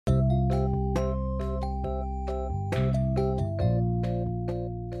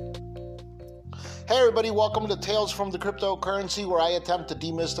Hey everybody, welcome to Tales from the Cryptocurrency, where I attempt to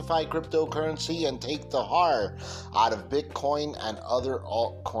demystify cryptocurrency and take the horror out of Bitcoin and other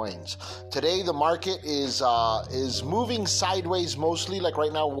altcoins. Today the market is moving sideways mostly, like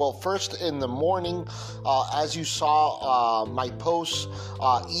right now. Well, first in the morning, as you saw my posts,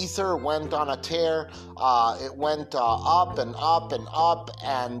 Ether went on a tear. It went up and up and up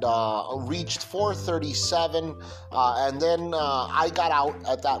and reached 437, and then I got out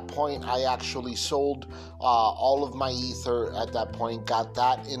at that point. I actually sold all of my Ether at that point, got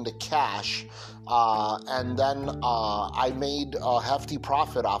that into cash, and then I made a hefty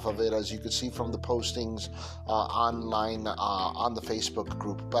profit off of it, as you could see from the postings online on the Facebook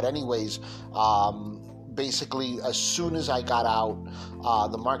group. But anyways, basically, as soon as I got out,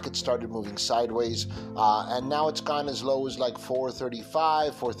 the market started moving sideways, and now it's gone as low as like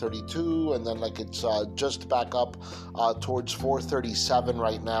 435, 432, and then like it's just back up towards 437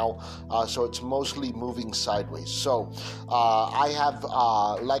 right now. So it's mostly moving sideways. So I have,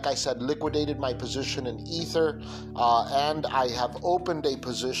 like I said, liquidated my position in Ether, and I have opened a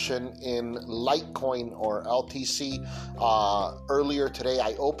position in Litecoin or LTC. Earlier today,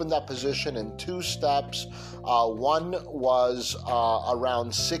 I opened that position in two steps. One was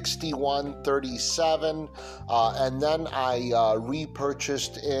around 61.37, and then I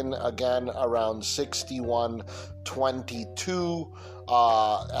repurchased in again around 61.22.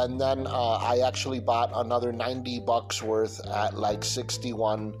 And then I actually bought another $90 worth at like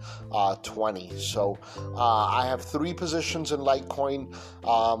 61.20. So I have three positions in Litecoin.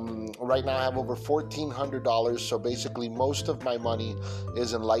 Right now I have over $1,400. So basically most of my money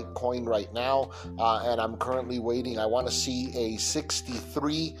is in Litecoin right now, and I'm currently waiting. I want to see a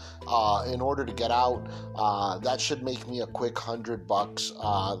 63 in order to get out. That should make me a quick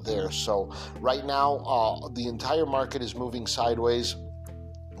 $100 there. So right now the entire market is moving sideways,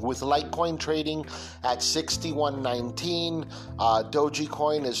 with Litecoin trading at 61.19,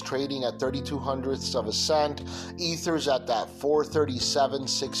 Dogecoin is trading at 32 of a cent, Ether's at that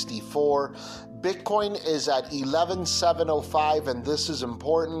 437.64, Bitcoin is at 11,705, and this is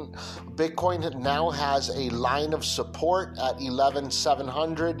important. Bitcoin now has a line of support at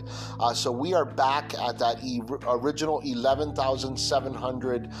 11,700, so we are back at that original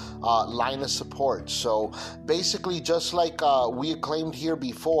 11,700 line of support. So basically, just like we had claimed here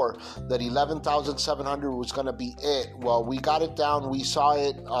before that 11,700 was going to be it, well, we got it down. We saw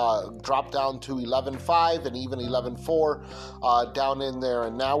it drop down to 11.5 and even 11.4 down in there,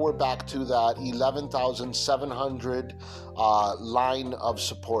 and now we're back to that 11,700 line of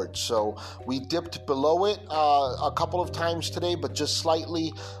support. So we dipped below it a couple of times today, but just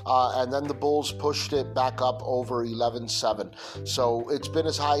slightly, and then the bulls pushed it back up over 11.7. So it's been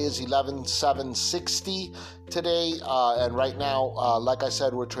as high as 11.760 today, and right now, like I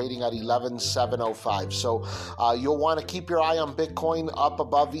said, we're trading at 11.705. So you'll want to keep your eye on Bitcoin up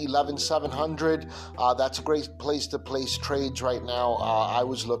above 11.700. That's a great place to place trades right now. I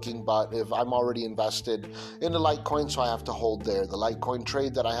was looking, but if I'm already invested in the Litecoin, so I have to hold there. The Litecoin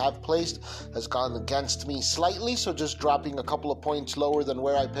trade that I have placed has gone against me slightly, so just dropping a couple of points lower than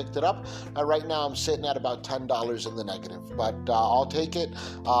where I picked it up. And right now I'm sitting at about $10 in the negative, but I'll take it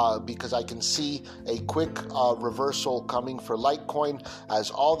because I can see a quick reversal coming for Litecoin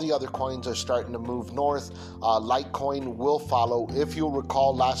as all the other coins are starting to move north. Litecoin will follow. If you'll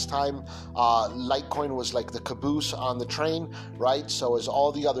recall, last time Litecoin was like the caboose on the train, right? So as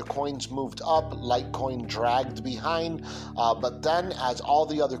all the other coins moved up, Litecoin dragged behind, but then as all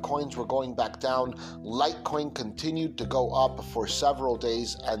the other coins were going back down, Litecoin continued to go up for several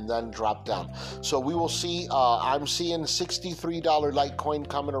days and then drop down. So we will see. I'm seeing $63 Litecoin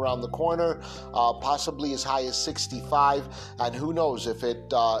coming around the corner, possibly as high as 65, and who knows if it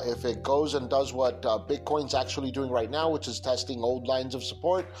goes and does what Bitcoin's actually doing right now, which is testing old lines of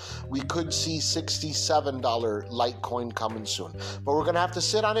support. We could see $67 Litecoin coming soon, but we're gonna have to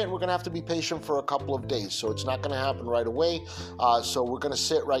sit on it. We're gonna have to be patient for a couple of days, so it's not gonna happen right away. So we're gonna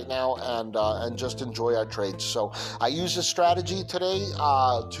sit right now and just enjoy our trades. So I used a strategy today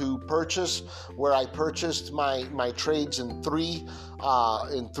to purchase, where I purchased my trades in three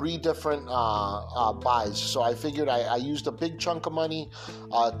different buys. So I figured I used a big chunk of money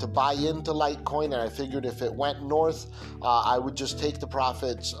to buy into Litecoin, and I figured if it went north, I would just take the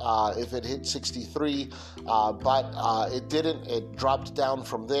profits if it hit 63, but it didn't. It dropped down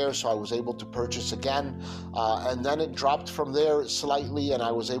from there, so I was able to purchase again, and then it dropped from there slightly, and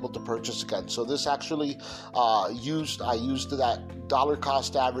I was able to purchase again. So this actually I used that dollar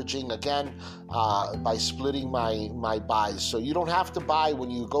cost averaging again by splitting my buys. So you don't have have to buy, when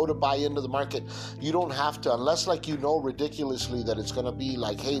you go to buy into the market, you don't have to, unless like you know ridiculously that it's going to be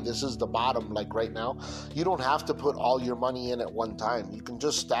like, hey, this is the bottom, like right now, you don't have to put all your money in at one time. You can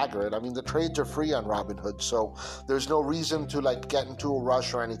just stagger it. I mean, the trades are free on Robinhood, so there's no reason to like get into a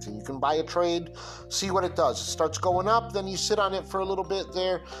rush or anything. You can buy a trade, see what it does. It starts going up, then you sit on it for a little bit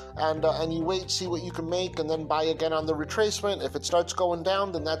there, and you wait, see what you can make, and then buy again on the retracement. If it starts going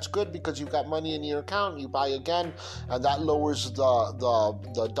down, then that's good because you've got money in your account. You buy again, and that lowers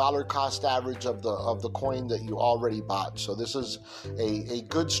the dollar cost average of the coin that you already bought. So this is a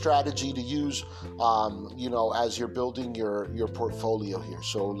good strategy to use, as you're building your portfolio here.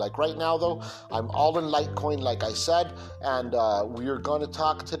 So like right now though, I'm all in Litecoin, like I said, and we are going to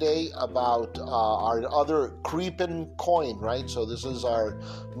talk today about our other creeping coin, right? So this is our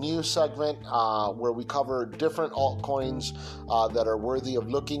new segment where we cover different altcoins that are worthy of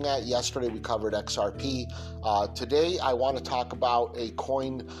looking at. Yesterday we covered XRP. Today I want to talk about a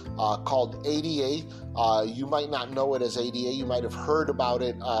coin called ADA. You might not know it as ADA. You might have heard about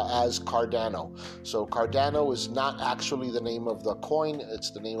it as Cardano. So Cardano is not actually the name of the coin.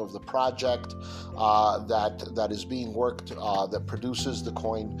 It's the name of the project that is being worked, that produces the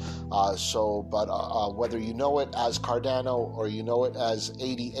coin. But whether you know it as Cardano or you know it as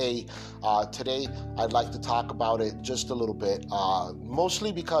ADA, today I'd like to talk about it just a little bit,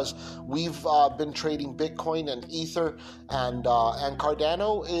 mostly because we've been trading Bitcoin and Ether, and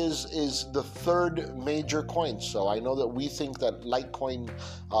Cardano is the third major coin. So I know that we think that Litecoin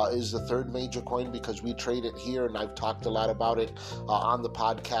is the third major coin because we trade it here, and I've talked a lot about it on the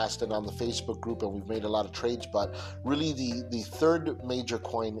podcast and on the Facebook group, and we've made a lot of trades. But really the third major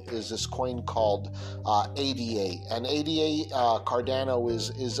coin is this coin called ADA. And ADA Cardano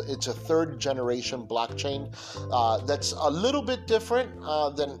it's a third generation blockchain that's a little bit different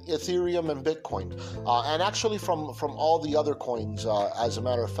than Ethereum and Bitcoin, and actually from all the other coins, as a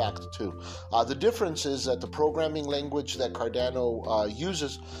matter of fact too. The difference is that the programming language that Cardano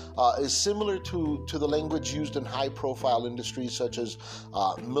uses is similar to the language used in high-profile industries such as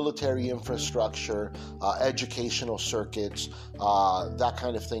military infrastructure, educational circuits, that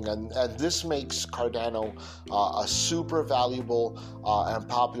kind of thing. And this makes Cardano a super valuable and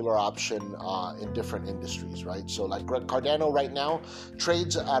popular option in different industries, right? So like Cardano right now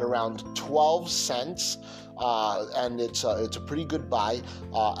trades at around 12 cents. And it's a pretty good buy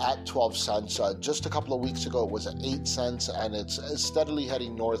at 12 cents. Just a couple of weeks ago, it was at 8 cents, and it's steadily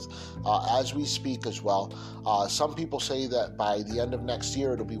heading north as we speak as well. Some people say that by the end of next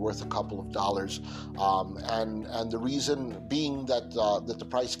year, it'll be worth a couple of dollars. And the reason being that the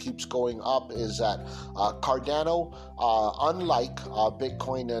price keeps going up is that Cardano, unlike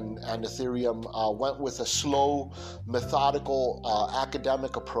Bitcoin and Ethereum, went with a slow, methodical,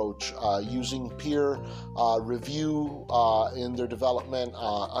 academic approach using peer review in their development,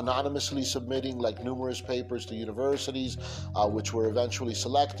 anonymously submitting like numerous papers to universities, which were eventually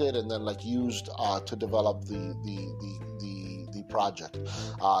selected and then like used to develop the project.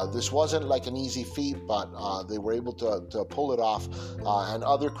 This wasn't like an easy feat, but they were able to pull it off. And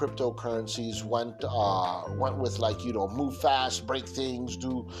other cryptocurrencies went with like, move fast, break things,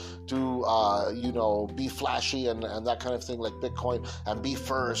 do be flashy and that kind of thing, like Bitcoin, and be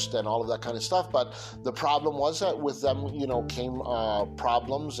first and all of that kind of stuff. But the problem was that with them, came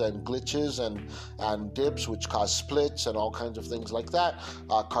problems and glitches and dips, which caused splits and all kinds of things like that.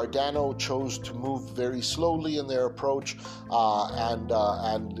 Cardano chose to move very slowly in their approach, and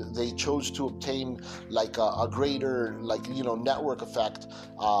they chose to obtain like a greater network effect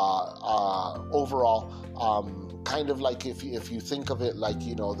overall. Kind of like if you think of it like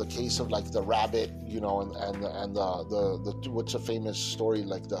the case of like the rabbit, and the what's a famous story,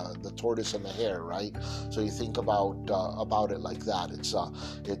 like the tortoise and the hare, right? So you think about it like that.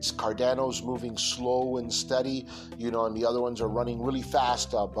 It's Cardano's moving slow and steady, and the other ones are running really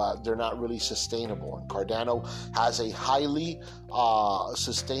fast, but they're not really sustainable. And Cardano has a highly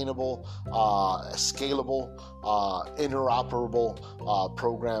sustainable, scalable, interoperable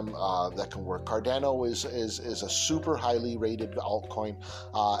program that can work. Cardano is a super highly rated altcoin,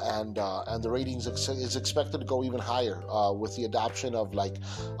 and the ratings is expected to go even higher with the adoption of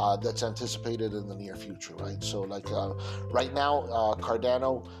that's anticipated in the near future, right? So right now,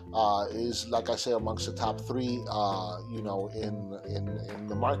 Cardano is, like I say, amongst the top three, in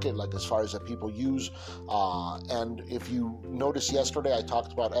the market, like as far as that people use. And if you noticed yesterday, I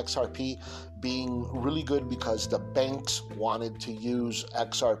talked about XRP being really good because the banks wanted to use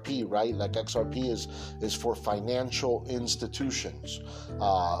XRP, right? Like XRP is for financial institutions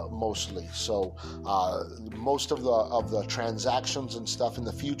mostly. So most of the transactions and stuff in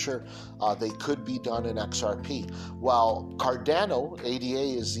the future, they could be done in XRP. Well, Cardano,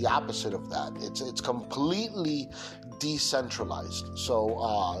 ADA, is the opposite of that. It's completely decentralized.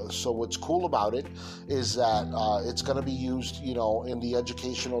 So what's cool about it is that it's going to be used, in the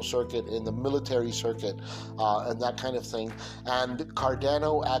educational circuit, in the military circuit, and that kind of thing. And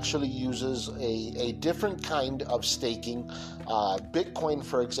Cardano actually uses a different kind of staking. Bitcoin,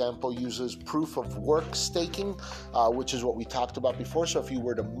 for example, uses proof of work staking, which is what we talked about before. So if you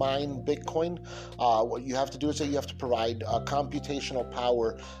were to mine Bitcoin, what you have to do is that you have to provide computational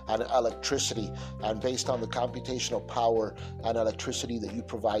power and electricity. And based on the computational power and electricity that you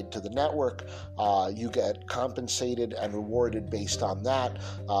provide to the network, you get compensated and rewarded based on that.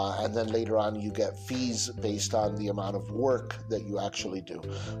 And then later on, you get fees based on the amount of work that you actually do.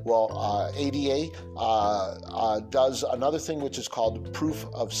 Well, ADA does another thing which is called proof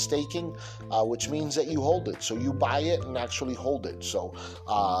of staking, which means that you hold it. So you buy it and actually hold it. So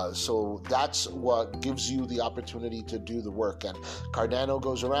that's what gives you the opportunity to do the work. And Cardano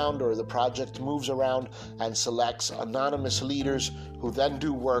goes around, or the project moves around and selects anonymous leaders who then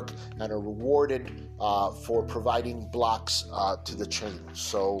do work and are rewarded for providing blocks to the chain.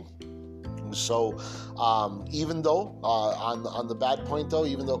 So even though on the bad point though,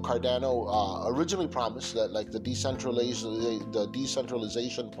 even though Cardano originally promised that like the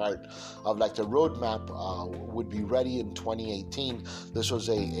decentralization part of like the roadmap would be ready in 2018, this was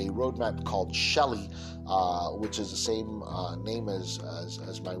a roadmap called Shelly, which is the same name as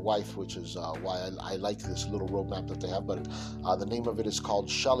my wife, which is why I like this little roadmap that they have. But the name of it is called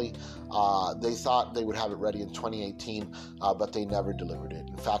Shelly. They thought they would have it ready in 2018, but they never delivered it.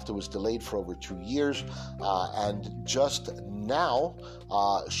 In fact, it was delayed for over 2 years, and just now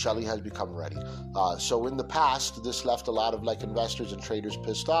Shelly has become ready. So in the past, this left a lot of like investors and traders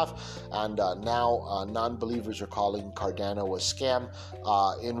pissed off, and now non-believers are calling Cardano a scam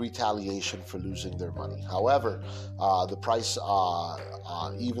in retaliation for losing their money. However, the price,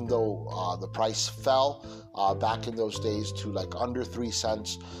 even though the price fell back in those days to like under 3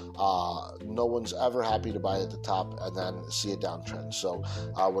 cents, no one's ever happy to buy at the top and then see a downtrend. So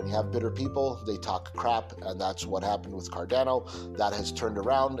when you have bitter people, they talk crap, and that's what happened with Cardano. That has turned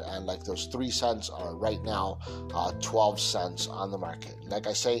around, and like those 3 cents are right now 12 cents on the market. Like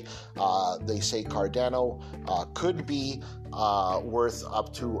I say, they say Cardano could be worth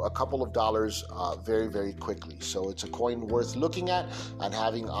up to a couple of dollars very, very quickly. So it's a coin worth looking at and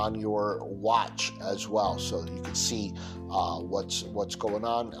having on your watch as well, so you can see what's going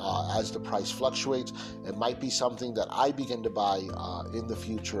on as the price fluctuates. It might be something that I begin to buy in the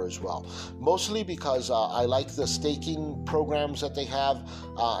future as well, mostly because I like the staking programs that they have,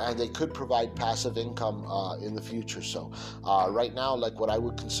 and they could provide passive income in the future. So right now, like what I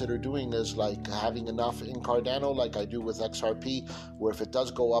would consider doing is like having enough in Cardano, like I do with XRP, where if it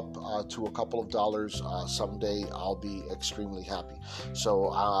does go up to a couple of dollars someday, I'll be extremely happy.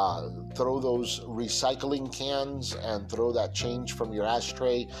 So throw those recycling cans and throw that change from your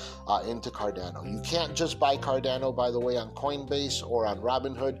ashtray into Cardano. You can't just buy Cardano, by the way, on Coinbase or on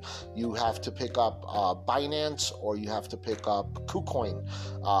Robinhood. You have to pick up Binance, or you have to pick up KuCoin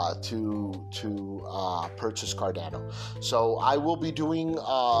to purchase Cardano. So I will be doing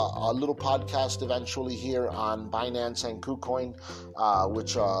a little podcast eventually here on Binance and KuCoin,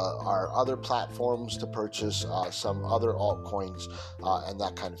 which are other platforms to purchase some other altcoins and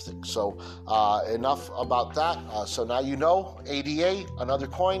that kind of thing. So enough about that. So now you know, ADA, another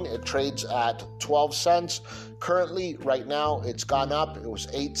coin, it trades at 12 cents. Currently, right now, it's gone up. It was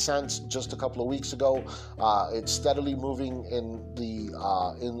 8 cents just a couple of weeks ago. It's steadily moving in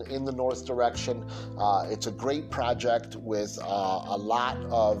the north direction. It's a great project with a lot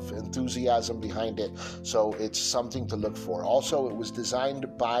of enthusiasm behind it, so it's something to look for. Also, it was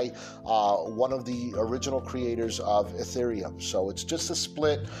designed by one of the original creators of Ethereum, so it's just a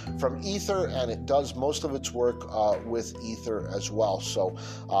split from Ether, and it does most of its work with Ether as well. So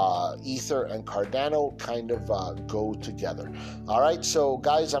Ether and Cardano kind of go together. All right, so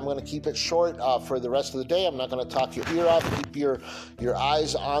guys, I'm going to keep it short for the rest of the day. I'm not going to talk your ear off. Keep your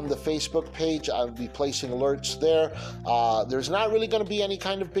eyes on the Facebook page. I'll be placing alerts there. There's not really going to be any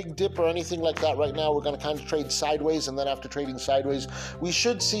kind of big dip or anything like that right now. We're going to kind of trade sideways, and then after trading sideways. We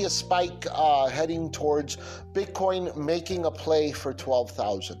should see a spike heading towards Bitcoin making a play for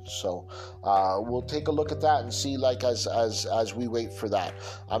 12,000. So we'll take a look at that and see, like, as we wait for that.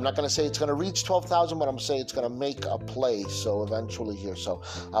 I'm not going to say it's going to reach 12,000, but I'm saying it's going to make a play. So eventually here. So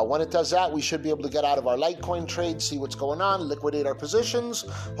when it does that, we should be able to get out of our Litecoin trade, see what's going on, liquidate our positions,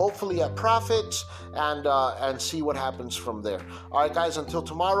 hopefully at profits, and see what happens from there. All right, guys, until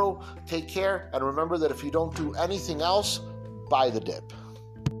tomorrow, take care. And remember that if you don't do anything else, buy the dip.